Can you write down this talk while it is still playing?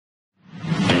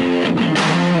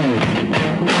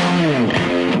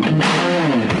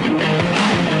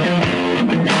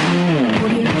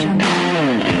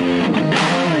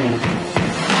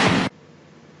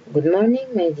Good morning,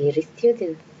 my dear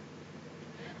students.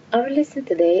 Our lesson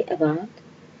today about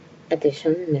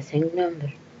addition missing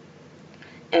number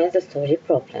and the story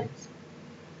problems.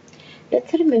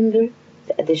 Let's remember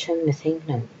the addition missing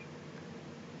number.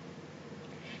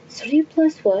 3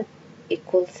 plus what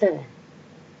equals 7.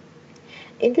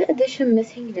 In the addition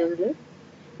missing number,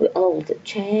 we always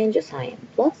change a sign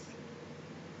plus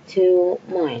to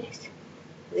minus.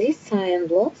 This sign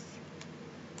plus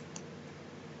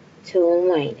to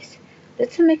minus.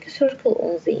 Let's make a circle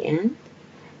on the end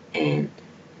and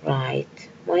write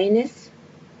minus.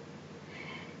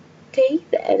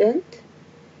 Take the addend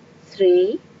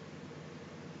 3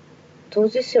 to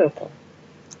the circle.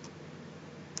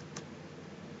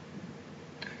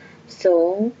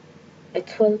 So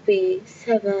it will be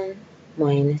 7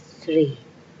 minus 3.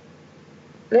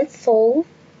 Let's solve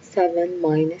 7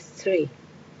 minus 3.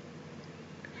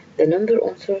 The number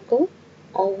on circle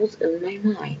always in my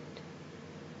mind.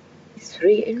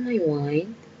 3 in my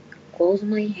mind. Close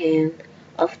my hand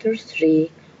after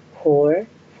 3, 4,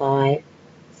 5,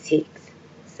 6,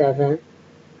 7.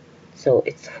 So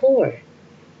it's 4.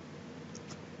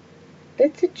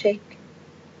 Let's check.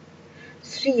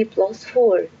 3 plus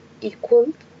 4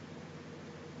 equals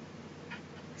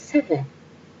 7.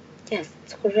 Yes,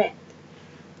 it's correct.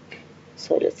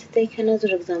 So let's take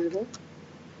another example.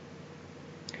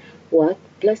 What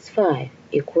plus 5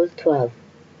 equals 12?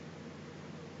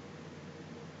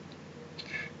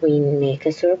 We make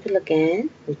a circle again.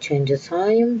 We change the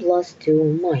sign plus to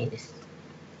minus.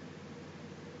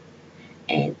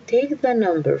 And take the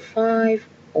number 5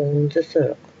 on the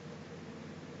circle.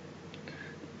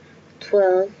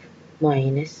 12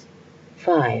 minus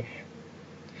 5.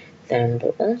 The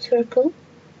number on circle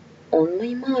on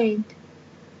my mind.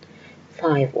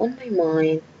 5 on my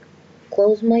mind.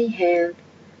 Close my hand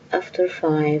after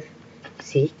 5,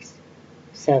 6,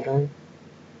 7,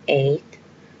 8,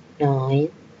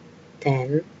 9,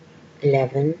 10,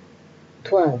 11,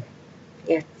 12.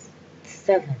 Yes,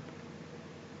 7.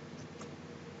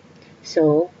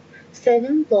 So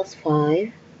 7 plus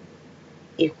 5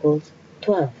 equals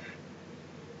 12.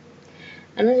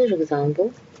 Another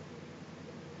example.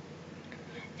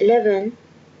 11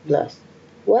 plus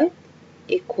what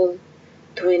equal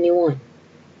 21?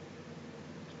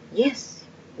 Yes,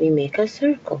 we make a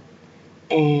circle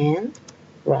and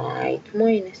write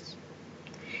minus.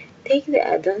 Take the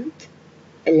addend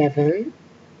 11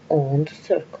 on the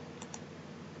circle.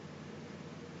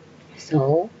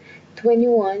 So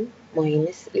 21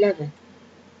 minus 11.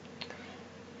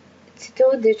 It's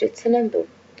 2 digits number.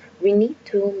 We need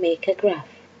to make a graph.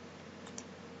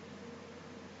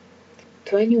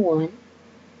 21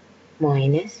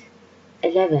 minus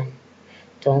 11.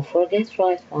 Don't forget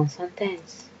write one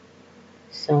sentence.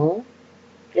 So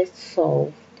let's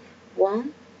solve.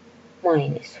 1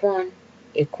 minus 1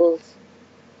 equals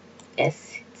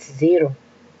yes, it's 0.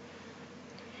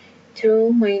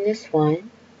 2 minus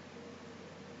 1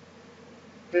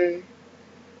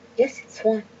 yes, it's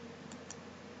 1.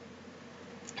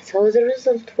 So the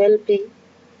result will be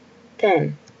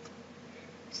 10.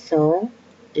 So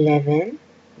 11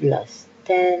 plus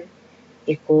 10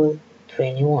 equal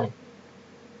 21.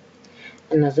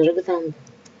 Another example.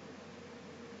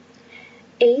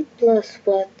 8 plus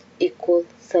what equal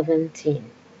 17?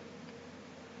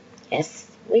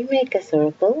 Yes, we make a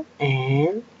circle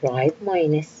and write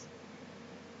minus.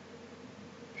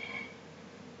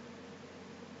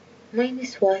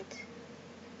 Minus what?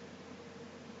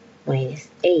 Minus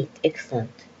 8.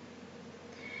 Excellent.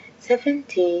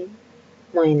 17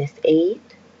 minus 8.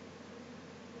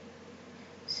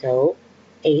 So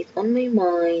 8 on my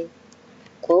mind.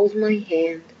 Close my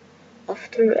hand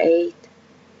after 8,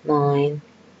 9,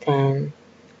 10,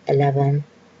 11,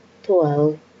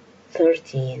 12,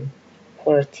 13,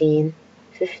 14,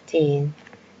 15,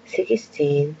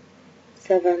 16,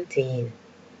 17.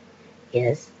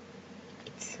 Yes,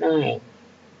 it's 9.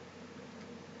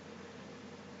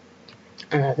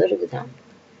 Another example.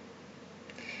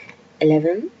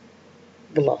 11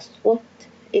 plus what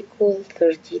equal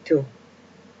 32?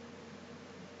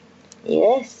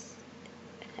 Yes,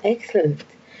 excellent.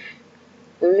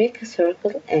 We make a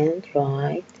circle and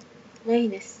write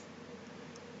minus.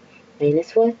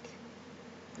 Minus what?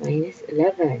 Minus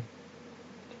 11.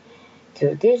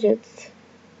 2 digits.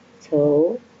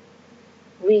 So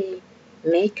we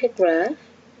make a graph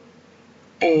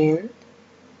and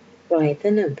write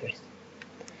the numbers.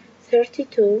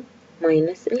 32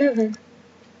 minus 11.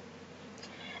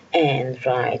 And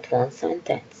write one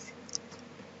sentence.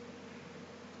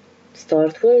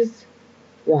 Start with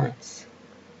ones.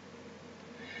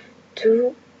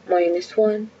 2 minus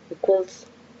 1 equals,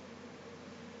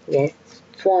 yes,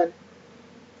 minus 1.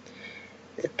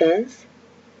 The tens,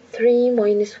 3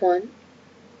 minus 1.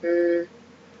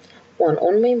 1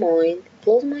 on my mind,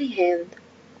 close my hand,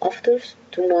 after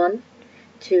to 1,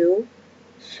 2,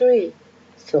 3,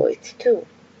 so it's 2.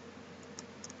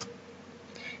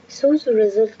 So the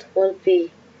result will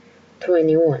be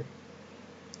 21.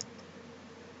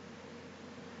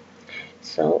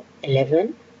 So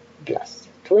 11 plus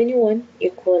 21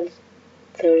 equals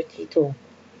 32.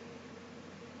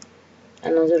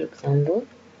 Another example.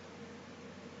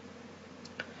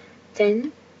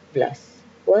 10 plus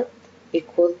what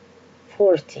equal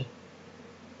 40?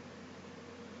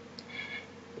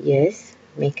 Yes,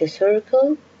 make a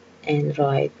circle and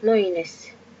write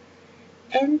minus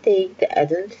and take the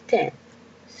addend 10.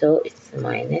 So it's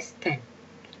minus 10.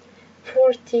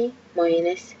 40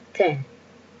 minus 10.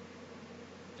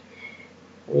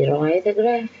 We write the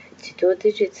graph. It's 2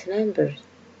 digits numbers.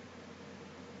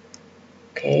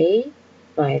 Okay,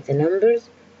 write the numbers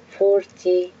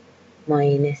 40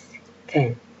 minus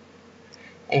 10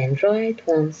 and write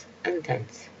ones and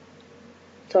tens.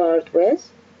 Start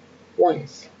with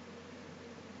ones.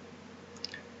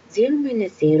 0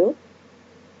 minus 0.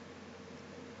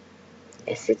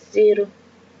 Yes, it's 0.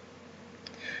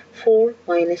 4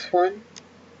 minus 1.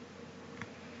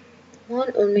 1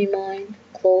 on my mind.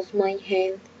 Close my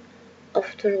hand.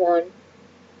 After 1,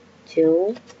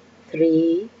 2,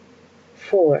 3,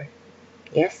 4.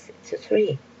 Yes, it's a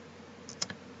 3.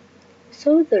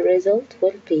 So the result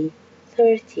will be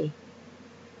 30.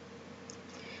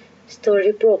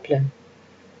 Story problem.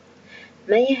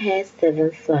 Maya has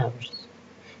 7 flowers.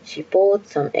 She bought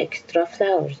some extra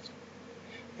flowers.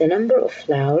 The number of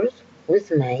flowers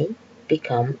with May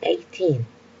become 18.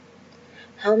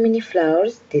 How many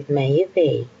flowers did May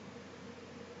buy?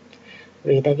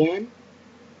 Read again.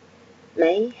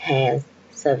 May has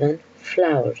 7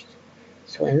 flowers.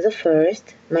 So in the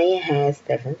first, May has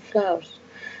 7 flowers.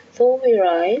 So we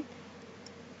write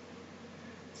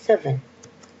 7.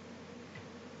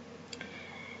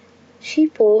 She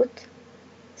bought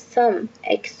some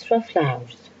extra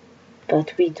flowers,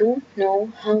 but we don't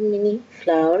know how many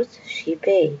flowers she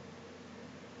bought.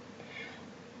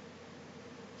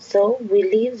 So we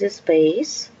leave the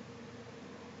space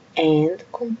and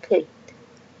complete.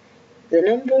 The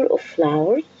number of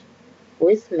flowers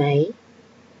with May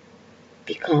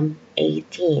become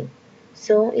 18.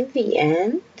 So in the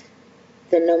end,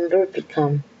 the number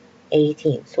become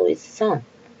 18. So it's sum.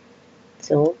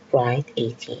 So write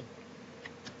 18.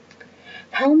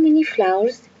 How many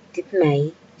flowers did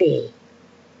May buy?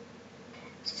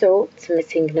 So it's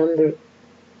missing number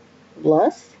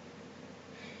plus.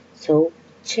 So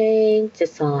change the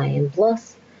sign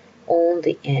plus on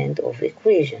the end of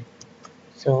equation.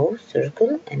 So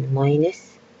circle and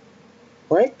minus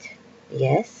what?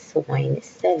 Yes, so minus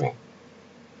 7.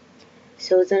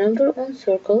 So the number on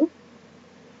circle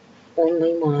on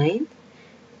my mind.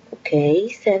 Okay,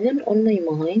 7 on my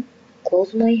mind.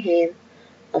 Close my hand.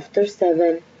 After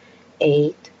 7,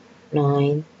 8,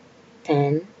 9,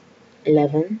 10,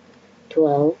 11,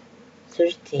 12,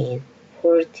 13,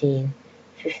 14,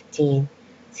 15,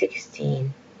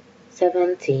 16,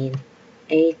 17,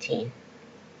 18.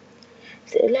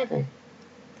 It's 11.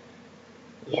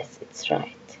 Yes, it's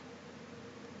right.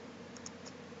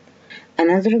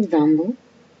 Another example.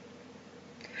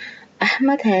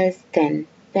 Ahmed has 10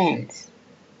 pens.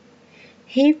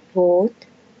 He bought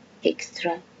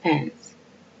extra pens.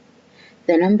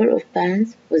 The number of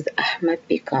pens with Ahmed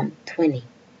become 20.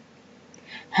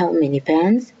 How many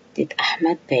pens did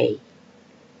Ahmed buy?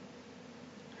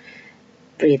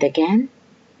 Read again.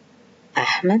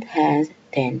 Ahmed has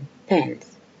 10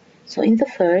 pens. So in the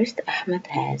first, Ahmed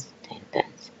has 10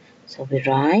 pens. So we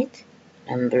write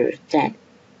number 10.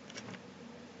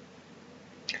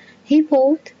 He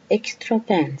bought extra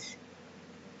pens.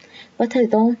 But I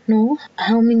don't know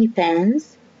how many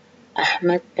pens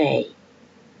Ahmed buy.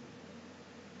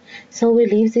 So we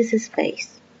leave this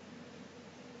space.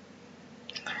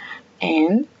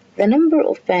 And the number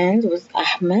of pens with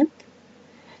Ahmed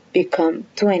become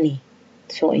 20.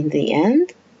 So in the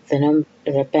end,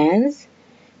 the pens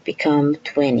become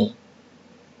 20.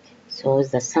 So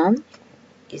the sum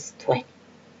is 20.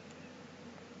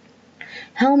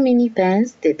 How many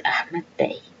pens did Ahmed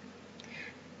buy?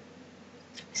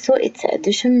 So it's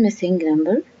addition missing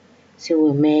number. So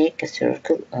we make a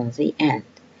circle on the end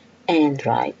and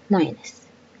write minus.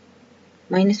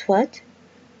 Minus what?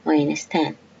 Minus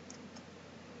 10.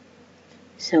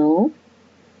 So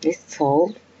let's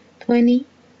solve 20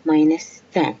 minus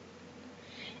 10.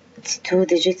 It's 2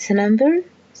 digits number,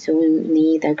 so we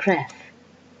need a graph.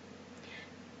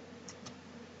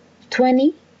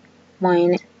 20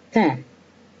 minus 10.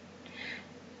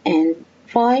 and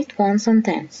write one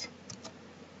sentence.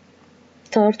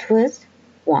 Start with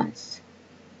ones.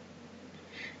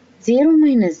 0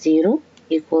 minus 0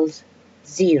 equals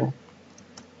 0.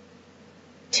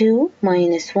 2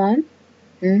 minus 1,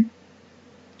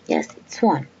 yes, it's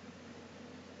 1.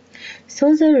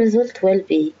 So the result will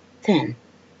be 10.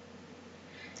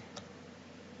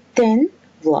 10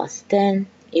 plus 10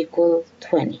 equals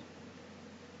 20.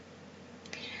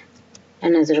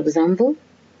 Another example.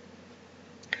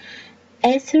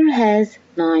 Asher has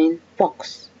 9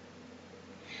 books.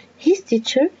 His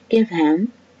teacher gave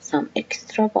him some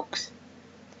extra books.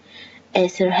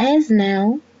 Asher has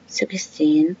now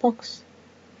 16 books.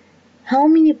 How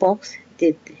many books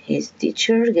did his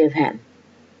teacher give him?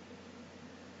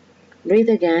 Read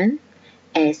again.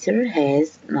 Asher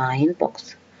has 9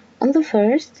 books. On the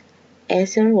first,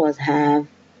 Asher was have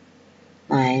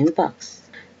 9 books.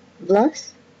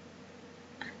 Plus,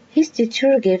 his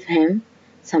teacher gave him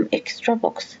some extra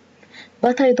books,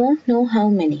 but I don't know how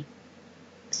many.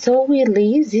 So we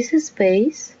leave this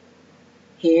space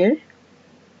here.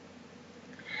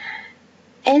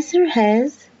 Asher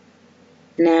has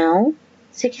now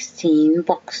 16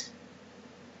 books.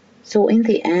 So in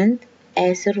the end,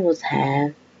 Asher would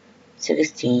have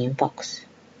 16 books.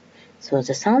 So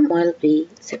the sum will be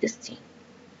 16.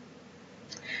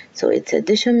 So it's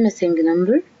addition missing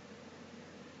number.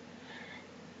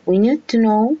 We need to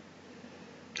know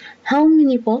how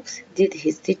many books did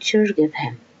his teacher give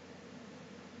him.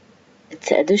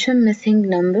 It's addition missing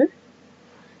number.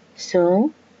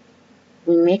 So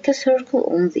we make a circle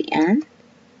on the end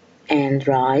and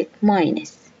write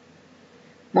minus.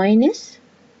 Minus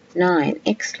 9,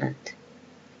 excellent.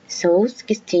 So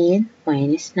 16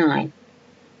 minus 9.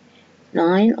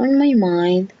 9 on my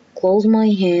mind, close my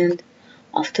hand.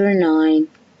 After 9,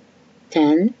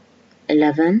 10,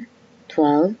 11,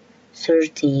 12,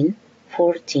 13,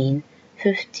 14,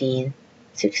 15,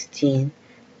 16.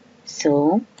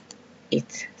 So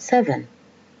it's 7.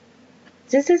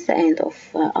 This is the end of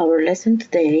our lesson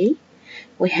today.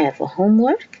 We have a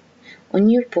homework on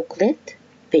your booklet,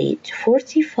 page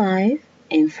 45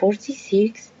 and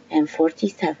 46 and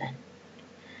 47.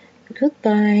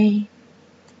 Goodbye.